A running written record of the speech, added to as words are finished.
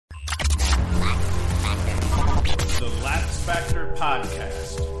the Laps Factor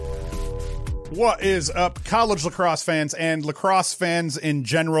Podcast. What is up, college lacrosse fans and lacrosse fans in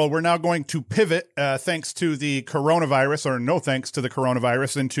general? We're now going to pivot, thanks to the coronavirus, or no thanks to the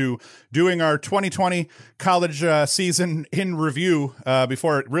coronavirus, into doing our 2020 college season in review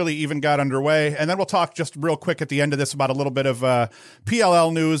before it really even got underway. And then we'll talk just real quick at the end of this about a little bit of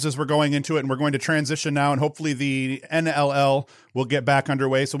PLL news as we're going into it. And we're going to transition now, and hopefully the NLL will get back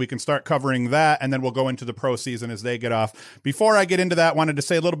underway so we can start covering that, and then we'll go into the pro season as they get off. Before I get into that, wanted to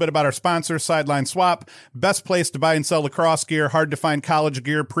say a little bit about our sponsor, Sideline Swap. Best place to buy and sell lacrosse gear, hard to find college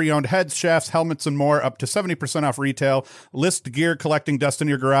gear, pre-owned heads, shafts, helmets, and more, up to 70% off retail. List gear collecting dust in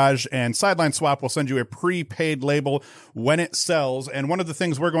your garage, and Sideline Swap will send you a prepaid label when it sells. And one of the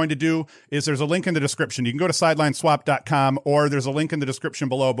things we're going to do is there's a link in the description. You can go to sidelineswap.com, or there's a link in the description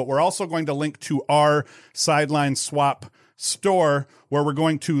below, but we're also going to link to our Sideline Swap store, where we're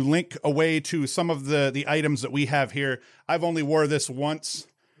going to link away to some of the items that we have here. I've only wore this once.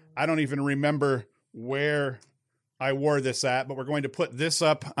 I don't even remember where I wore this at, but we're going to put this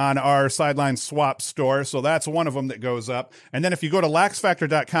up on our Sideline Swap store. So that's one of them that goes up. And then if you go to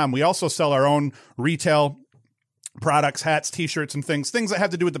laxfactor.com, we also sell our own retail products, hats, t-shirts, and things that have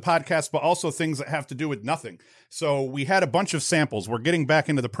to do with the podcast, but also things that have to do with nothing. So we had a bunch of samples. We're getting back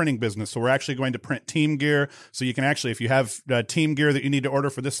into the printing business. So we're actually going to print team gear. So you can actually, if you have team gear that you need to order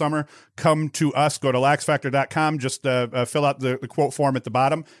for this summer, come to us, go to laxfactor.com, just fill out the quote form at the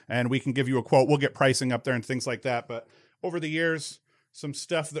bottom, and we can give you a quote. We'll get pricing up there and things like that. But over the years, some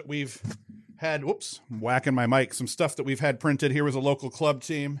stuff that we've had, whoops, I'm whacking my mic. Some stuff that we've had printed. Here was a local club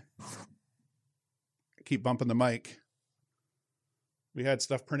team. Keep bumping the mic. We had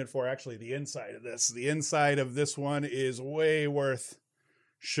stuff printed for actually the inside of this. The inside of this one is way worth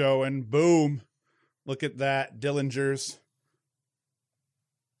showing. Boom. Look at that. Dillinger's.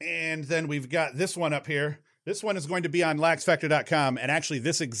 And then we've got this one up here. This one is going to be on laxfactor.com. And actually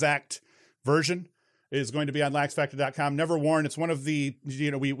this exact version is going to be on laxfactor.com. Never worn. It's one of the,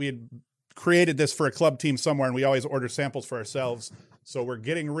 we had created this for a club team somewhere, and we always order samples for ourselves. So we're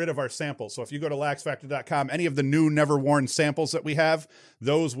getting rid of our samples. So if you go to laxfactor.com, any of the new never worn samples that we have,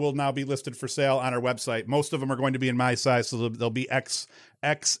 those will now be listed for sale on our website. Most of them are going to be in my size, so they'll be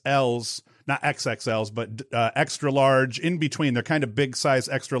XXLs, not XXLs, but extra large in between. They're kind of big size,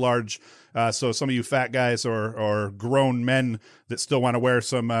 extra large. So some of you fat guys or grown men that still want to wear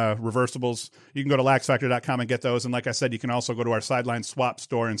some reversibles, you can go to laxfactor.com and get those. And like I said, you can also go to our Sideline Swap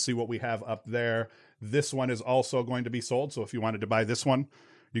store and see what we have up there. This one is also going to be sold. So if you wanted to buy this one,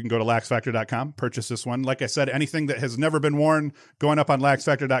 you can go to laxfactor.com, purchase this one. Like I said, anything that has never been worn, going up on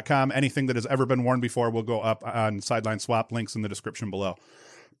laxfactor.com. Anything that has ever been worn before will go up on Sideline Swap. Links in the description below.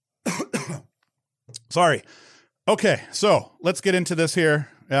 Sorry. Okay, so let's get into this here.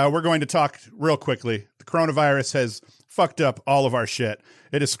 We're going to talk real quickly. The coronavirus has fucked up all of our shit.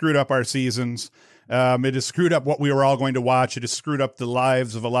 It has screwed up our seasons. It has screwed up what we were all going to watch. It has screwed up the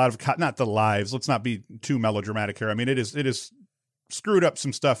lives of a lot of, not the lives, let's not be too melodramatic here. I mean, it is screwed up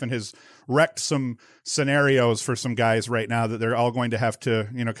some stuff and has wrecked some scenarios for some guys right now that they're all going to have to,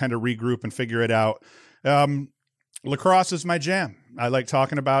 kind of regroup and figure it out. Lacrosse is my jam. I like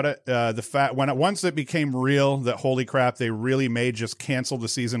talking about it. Once it became real that holy crap, they really may just cancel the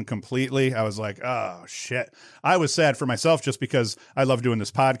season completely, I was like, oh shit. I was sad for myself just because I love doing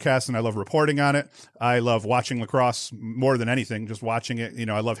this podcast and I love reporting on it. I love watching lacrosse more than anything, just watching it.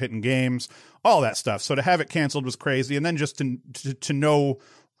 I love hitting games, all that stuff. So to have it canceled was crazy. And then just to know,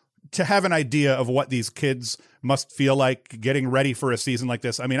 to have an idea of what these kids must feel like getting ready for a season like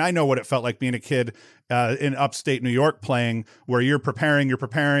this. I mean, I know what it felt like being a kid in upstate New York playing, where you're preparing,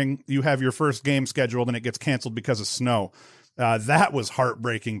 you have your first game scheduled and it gets canceled because of snow. That was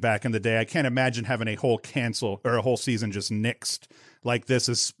heartbreaking back in the day. I can't imagine having a whole season just nixed like this,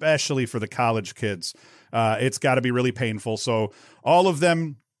 especially for the college kids. It's got to be really painful. So all of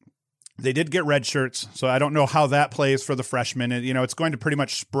them, they did get red shirts, so I don't know how that plays for the freshmen. It's going to pretty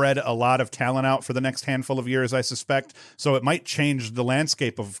much spread a lot of talent out for the next handful of years, I suspect. So it might change the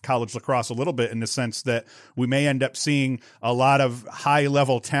landscape of college lacrosse a little bit, in the sense that we may end up seeing a lot of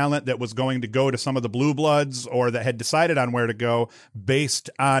high-level talent that was going to go to some of the blue bloods, or that had decided on where to go based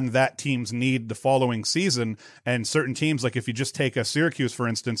on that team's need the following season. And certain teams, like if you just take a Syracuse, for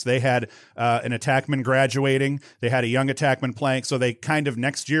instance, they had an attackman graduating. They had a young attackman playing. So they kind of,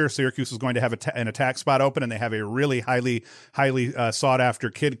 next year, Syracuse is going to have an attack spot open, and they have a really highly sought after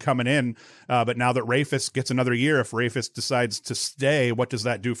kid coming in. But now that Rafis gets another year, if Rafis decides to stay, what does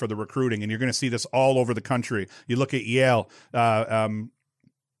that do for the recruiting? And you're going to see this all over the country. You look at Yale,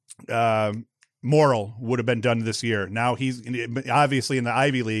 Morrill would have been done this year. Now he's obviously in the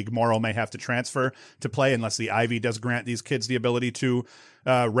Ivy League. Morrill may have to transfer to play unless the Ivy does grant these kids the ability to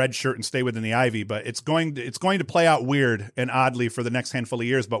redshirt and stay within the Ivy. But it's going to play out weird and oddly for the next handful of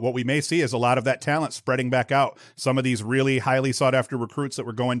years. But what we may see is a lot of that talent spreading back out. Some of these really highly sought after recruits that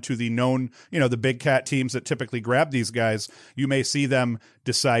were going to the known, the big cat teams that typically grab these guys, you may see them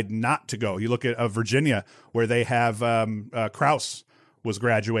decide not to go. You look at Virginia, where they have Krause was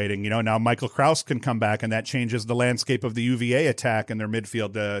graduating. Now Michael Krause can come back, and that changes the landscape of the UVA attack and their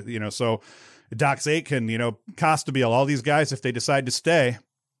midfield. So Dox Aitken, Costabile, all these guys, if they decide to stay,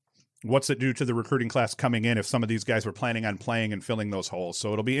 what's it do to the recruiting class coming in if some of these guys were planning on playing and filling those holes?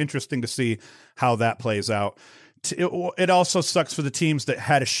 So it'll be interesting to see how that plays out. It also sucks for the teams that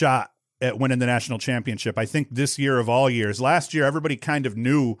had a shot at winning the national championship. I think this year of all years, last year, everybody kind of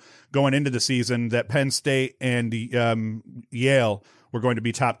knew going into the season that Penn State and Yale were going to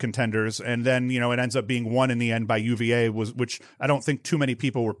be top contenders. And then, it ends up being won in the end by UVA, which I don't think too many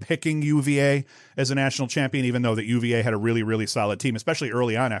people were picking UVA as a national champion, even though that UVA had a really, really solid team, especially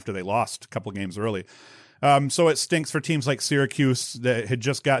early on after they lost a couple of games early. So it stinks for teams like Syracuse that had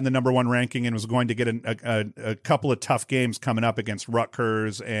just gotten the number 1 ranking and was going to get a couple of tough games coming up against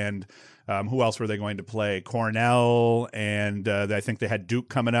Rutgers and who else were they going to play? Cornell, and I think they had Duke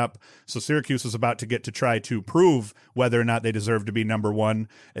coming up. So Syracuse was about to get to try to prove whether or not they deserved to be number 1.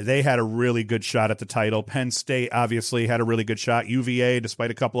 They had a really good shot at the title. Penn State obviously had a really good shot. UVA,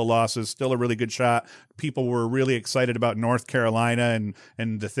 despite a couple of losses, still a really good shot. People were really excited about North Carolina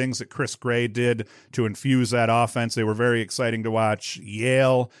and the things that Chris Gray did to infuse that offense. They were very exciting to watch.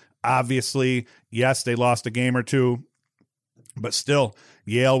 Yale, obviously, yes, they lost a game or two, but still,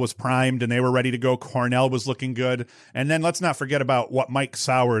 Yale was primed and they were ready to go. Cornell was looking good. And then let's not forget about what Mike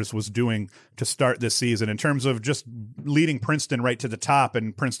Sowers was doing to start this season in terms of just leading Princeton right to the top.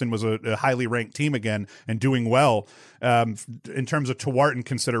 And Princeton was a highly ranked team again and doing well. In terms of Tewaaraton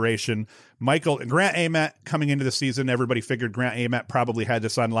consideration, Grant Ament coming into the season, everybody figured Grant Ament probably had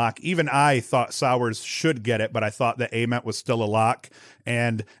this on lock. Even I thought Sowers should get it, but I thought that Ament was still a lock.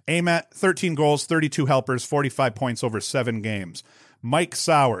 And Ament, 13 goals, 32 helpers, 45 points over 7 games. Mike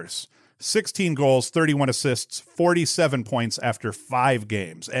Sowers, 16 goals, 31 assists, 47 points after 5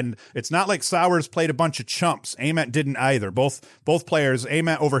 games. And it's not like Sowers played a bunch of chumps. Ament didn't either. Both players,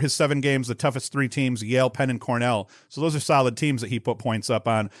 Ament over his 7 games, the toughest 3 teams, Yale, Penn, and Cornell. So those are solid teams that he put points up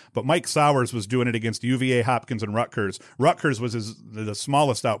on. But Mike Sowers was doing it against UVA, Hopkins, and Rutgers. Rutgers was the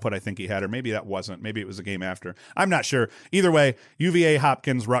smallest output I think he had, or maybe that wasn't. Maybe it was a game after. I'm not sure. Either way, UVA,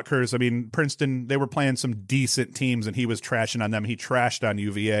 Hopkins, Rutgers. I mean, Princeton, they were playing some decent teams, and he was trashing on them. He trashed on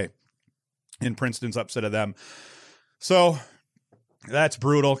UVA. In Princeton's upset of them. So that's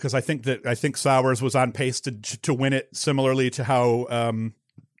brutal because I think Sowers was on pace to win it similarly to how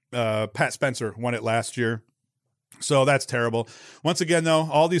Pat Spencer won it last year. So that's terrible. Once again, though,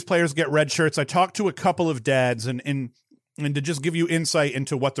 all these players get red shirts. I talked to a couple of dads and to just give you insight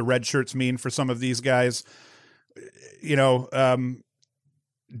into what the red shirts mean for some of these guys,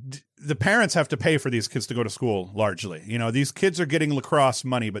 the parents have to pay for these kids to go to school largely. These kids are getting lacrosse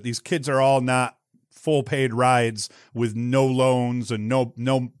money, but these kids are all not full paid rides with no loans and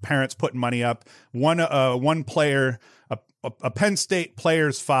no parents putting money up. One player, a Penn State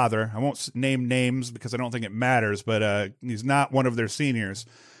player's father, I won't name names because I don't think it matters, but he's not one of their seniors.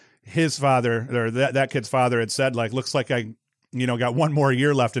 His father, or that kid's father, had said, looks like I got 1 more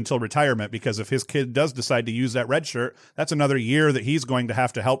year left until retirement, because if his kid does decide to use that red shirt, that's another year that he's going to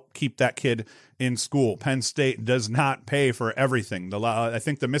have to help keep that kid in school. Penn State does not pay for everything. I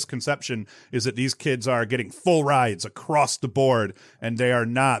think the misconception is that these kids are getting full rides across the board, and they are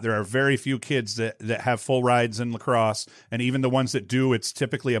not. There are very few kids that have full rides in lacrosse, and even the ones that do, it's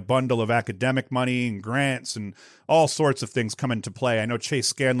typically a bundle of academic money and grants and all sorts of things come into play. I know Chase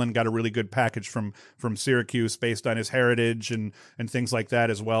Scanlon got a really good package from Syracuse based on his heritage and things like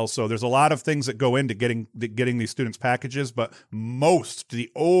that as well. So there's a lot of things that go into getting these students packages, but the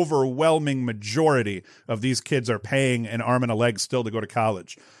overwhelming majority of these kids are paying an arm and a leg still to go to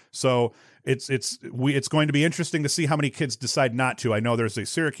college. So it's going to be interesting to see how many kids decide not to. I know there's a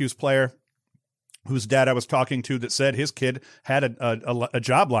Syracuse player whose dad I was talking to that said his kid had a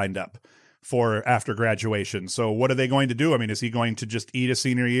job lined up for after graduation. So what are they going to do? I mean, is he going to just eat a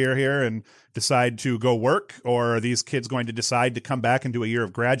senior year here and decide to go work? Or are these kids going to decide to come back and do a year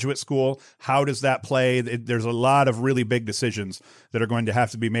of graduate school? How does that play? There's a lot of really big decisions that are going to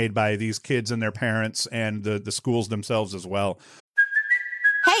have to be made by these kids and their parents and the schools themselves as well.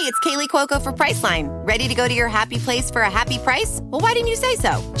 Hey, it's Kaylee Cuoco for Priceline. Ready to go to your happy place for a happy price? Well, why didn't you say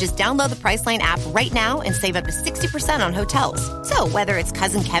so? Just download the Priceline app right now and save up to 60% on hotels. So whether it's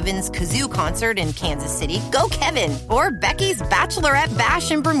Cousin Kevin's Kazoo Concert in Kansas City, go Kevin, or Becky's Bachelorette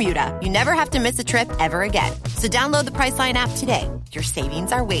Bash in Bermuda, you never have to miss a trip ever again. So download the Priceline app today. Your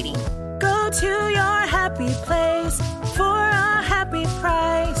savings are waiting. Go to your happy place for a happy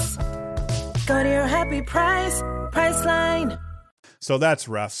price. Go to your happy price, Priceline. So that's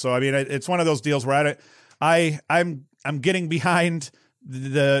rough. So I mean, it's one of those deals where I'm getting behind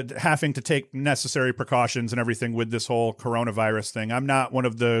the having to take necessary precautions and everything with this whole coronavirus thing. I'm not one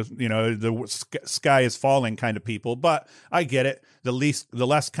of the sky is falling kind of people, but I get it. The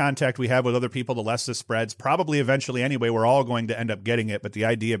less contact we have with other people, the less this spreads. Probably eventually anyway, we're all going to end up getting it. But the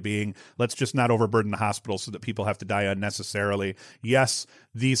idea being, let's just not overburden the hospital so that people have to die unnecessarily. Yes,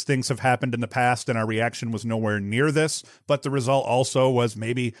 these things have happened in the past and our reaction was nowhere near this, but the result also was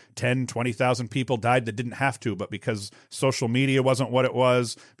maybe 10, 20,000 people died that didn't have to, but because social media wasn't what it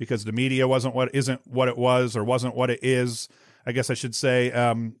was, because the media isn't what it was or wasn't what it is, I guess I should say,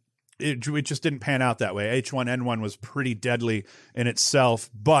 it just didn't pan out that way. H1N1 was pretty deadly in itself,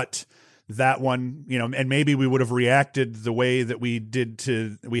 but that one, and maybe we would have reacted the way that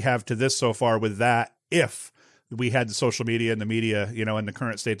we have to this so far with that if we had the social media and the media, in the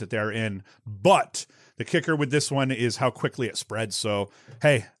current state that they're in. But the kicker with this one is how quickly it spreads. So,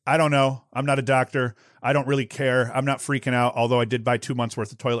 hey, I don't know. I'm not a doctor. I don't really care. I'm not freaking out, although I did buy 2 months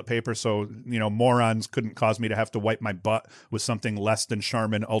worth of toilet paper. So, morons couldn't cause me to have to wipe my butt with something less than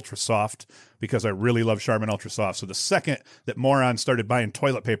Charmin Ultra Soft because I really love Charmin Ultra Soft. So the second that morons started buying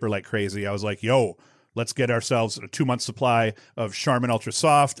toilet paper like crazy, I was like, yo, let's get ourselves a 2-month supply of Charmin Ultra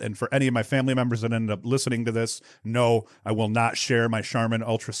Soft. And for any of my family members that ended up listening to this, no, I will not share my Charmin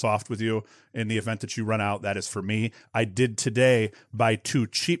Ultra Soft with you in the event that you run out. That is for me. I did today buy 2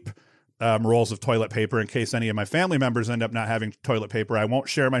 cheap rolls of toilet paper in case any of my family members end up not having toilet paper. I won't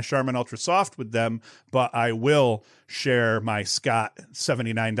share my Charmin Ultra Soft with them, but I will share my Scott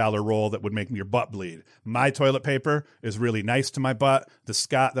 $79 roll that would make your butt bleed. My toilet paper is really nice to my butt. The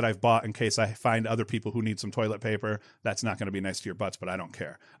Scott that I've bought in case I find other people who need some toilet paper, that's not going to be nice to your butts, but I don't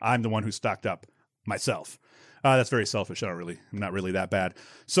care. I'm the one who stocked up myself. That's very selfish. I'm not really that bad.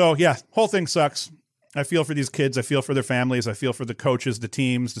 So yeah, whole thing sucks. I feel for these kids. I feel for their families. I feel for the coaches, the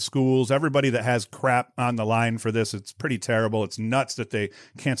teams, the schools, everybody that has crap on the line for this. It's pretty terrible. It's nuts that they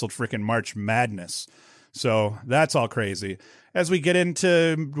canceled freaking March Madness. So that's all crazy. As we get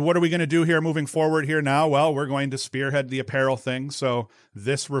into what are we going to do here moving forward here now? Well, we're going to spearhead the apparel thing. So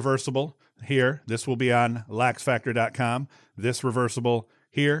this reversible here, this will be on laxfactor.com. This reversible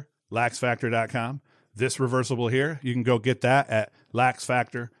here, laxfactor.com. This reversible here, you can go get that at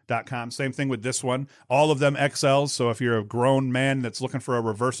laxfactor.com. Same thing with this one. All of them XLs. So if you're a grown man that's looking for a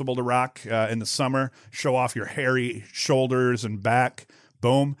reversible to rock in the summer, show off your hairy shoulders and back,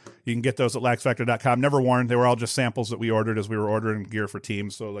 boom, you can get those at laxfactor.com. Never worn. They were all just samples that we ordered as we were ordering gear for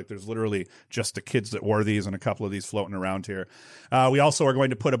teams. So there's literally just the kids that wore these and a couple of these floating around here. We also are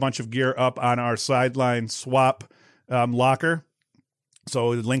going to put a bunch of gear up on our sideline swap locker. So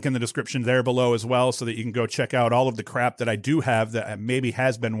link in the description there below as well so that you can go check out all of the crap that I do have that maybe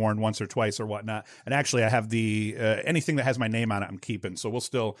has been worn once or twice or whatnot. And actually I have the anything that has my name on it I'm keeping. So we'll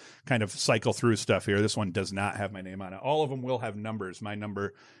still kind of cycle through stuff here. This one does not have my name on it. All of them will have numbers. My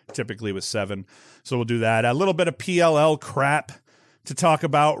number typically was 7. So we'll do that. A little bit of PLL crap to talk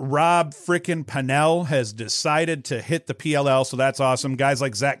about. Rob frickin' Pannell has decided to hit the PLL, so that's awesome. Guys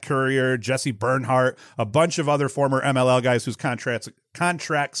like Zach Currier, Jesse Bernhardt, a bunch of other former MLL guys whose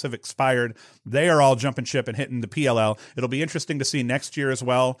contracts have expired, they are all jumping ship and hitting the PLL. It'll be interesting to see next year as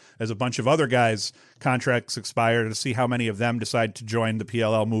well, as a bunch of other guys' contracts expire, to see how many of them decide to join the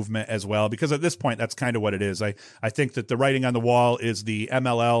PLL movement as well, because at this point, that's kind of what it is. I think that the writing on the wall is the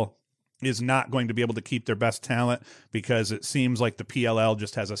MLL is not going to be able to keep their best talent because it seems like the PLL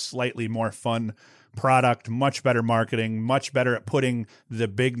just has a slightly more fun product, much better marketing, much better at putting the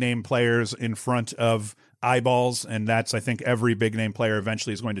big name players in front of eyeballs, and that's, I think, every big name player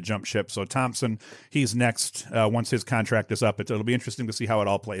eventually is going to jump ship. So Thompson, he's next once his contract is up. It'll be interesting to see how it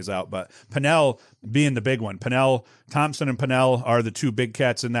all plays out. But Pannell being the big one. Thompson and Pannell are the 2 big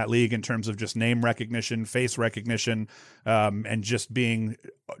cats in that league in terms of just name recognition, face recognition, and just being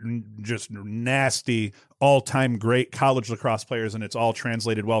just nasty, all-time great college lacrosse players, and it's all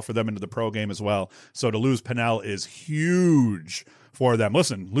translated well for them into the pro game as well. So to lose Pannell is huge for them.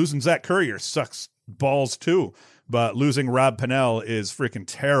 Listen, losing Zach Currier sucks balls too, but losing Rob Pannell is freaking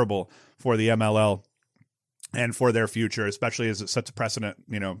terrible for the MLL. and for their future, especially as it sets a precedent,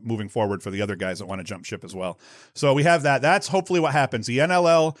 moving forward for the other guys that want to jump ship as well. So we have that. That's hopefully what happens. The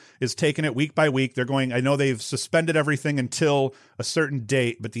NLL is taking it week by week. I know they've suspended everything until a certain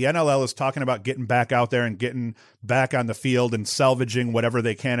date, but the NLL is talking about getting back out there and getting back on the field and salvaging whatever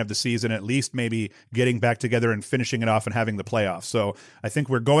they can of the season, at least maybe getting back together and finishing it off and having the playoffs. So I think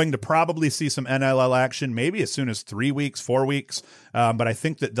we're going to probably see some NLL action, maybe as soon as 3 weeks, 4 weeks. But I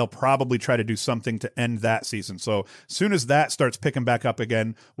think that they'll probably try to do something to end that season. So as soon as that starts picking back up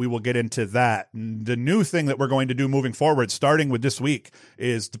again, we will get into that. The new thing that we're going to do moving forward, starting with this week,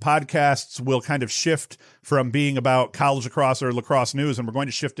 is the podcasts will kind of shift from being about college lacrosse or lacrosse news, and we're going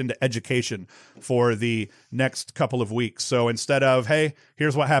to shift into education for the next couple of weeks. So instead of, hey,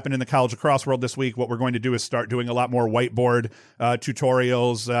 here's what happened in the college lacrosse world this week, what we're going to do is start doing a lot more whiteboard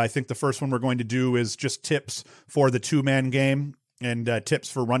tutorials. I think the first one we're going to do is just tips for the two-man game and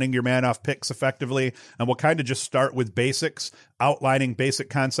tips for running your man-off picks effectively. And we'll kind of just start with basics, outlining basic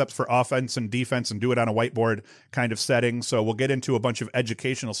concepts for offense and defense, and do it on a whiteboard kind of setting. So we'll get into a bunch of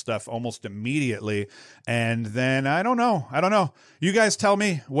educational stuff almost immediately. And then I don't know. You guys tell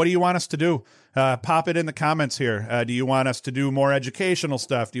me, what do you want us to do? Pop it in the comments here. Do you want us to do more educational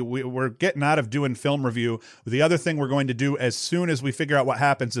stuff? We're getting out of doing film review. The other thing we're going to do as soon as we figure out what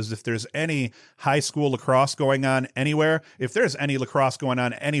happens is if there's any high school lacrosse going on anywhere, if there's any lacrosse going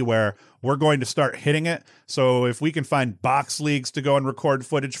on anywhere, we're going to start hitting it. So if we can find box leagues to go and record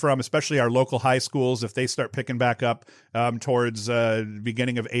footage from, especially our local high schools, if they start picking back up towards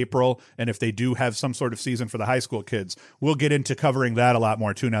beginning of April, and if they do have some sort of season for the high school kids, we'll get into covering that a lot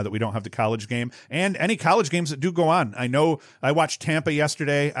more too now that we don't have the college game and any college games that do go on. I know I watched Tampa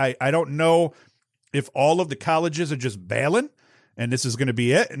yesterday. I don't know if all of the colleges are just bailing and this is going to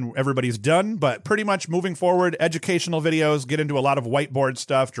be it and everybody's done, but pretty much moving forward, educational videos, get into a lot of whiteboard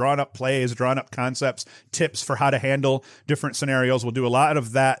stuff, drawing up plays, drawing up concepts, tips for how to handle different scenarios. We'll do a lot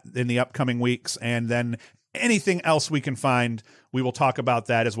of that in the upcoming weeks, and then anything else we can find, we will talk about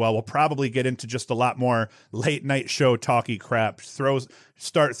that as well. We'll probably get into just a lot more late night show talky crap,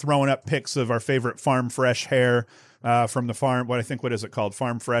 start throwing up pics of our favorite farm fresh hair from the farm. What is it called?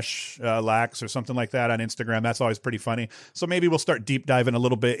 Farm Fresh Lax or something like that on Instagram. That's always pretty funny. So maybe we'll start deep diving a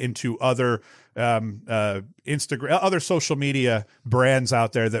little bit into other Instagram, other social media brands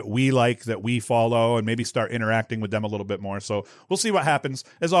out there that we like, that we follow, and maybe start interacting with them a little bit more. So we'll see what happens.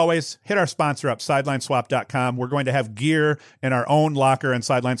 As always, hit our sponsor up, sidelineswap.com. We're going to have gear in our own locker and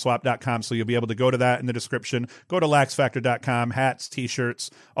sidelineswap.com. So you'll be able to go to that in the description. Go to laxfactor.com, hats, t-shirts,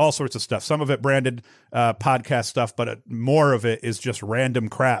 all sorts of stuff. Some of it branded podcast stuff, but more of it is just random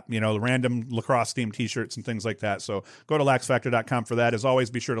crap, random lacrosse themed t-shirts and things like that. So go to laxfactor.com for that. As always,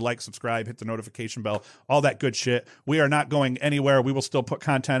 be sure to like, subscribe, hit the notification bell, all that good shit. We are not going anywhere. We will still put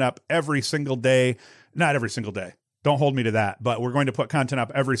content up every single day. Not every single day. Don't hold me to that, but we're going to put content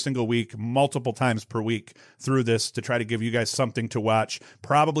up every single week, multiple times per week through this to try to give you guys something to watch.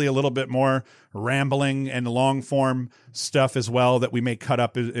 Probably a little bit more rambling and long form stuff as well that we may cut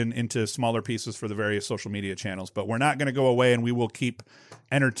up into smaller pieces for the various social media channels. But we're not going to go away, and we will keep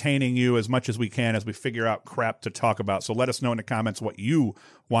entertaining you as much as we can as we figure out crap to talk about. So let us know in the comments what you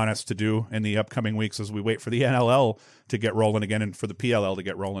want us to do in the upcoming weeks as we wait for the NLL to get rolling again and for the PLL to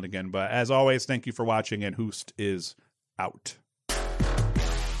get rolling again. But as always, thank you for watching, and Hoost is out.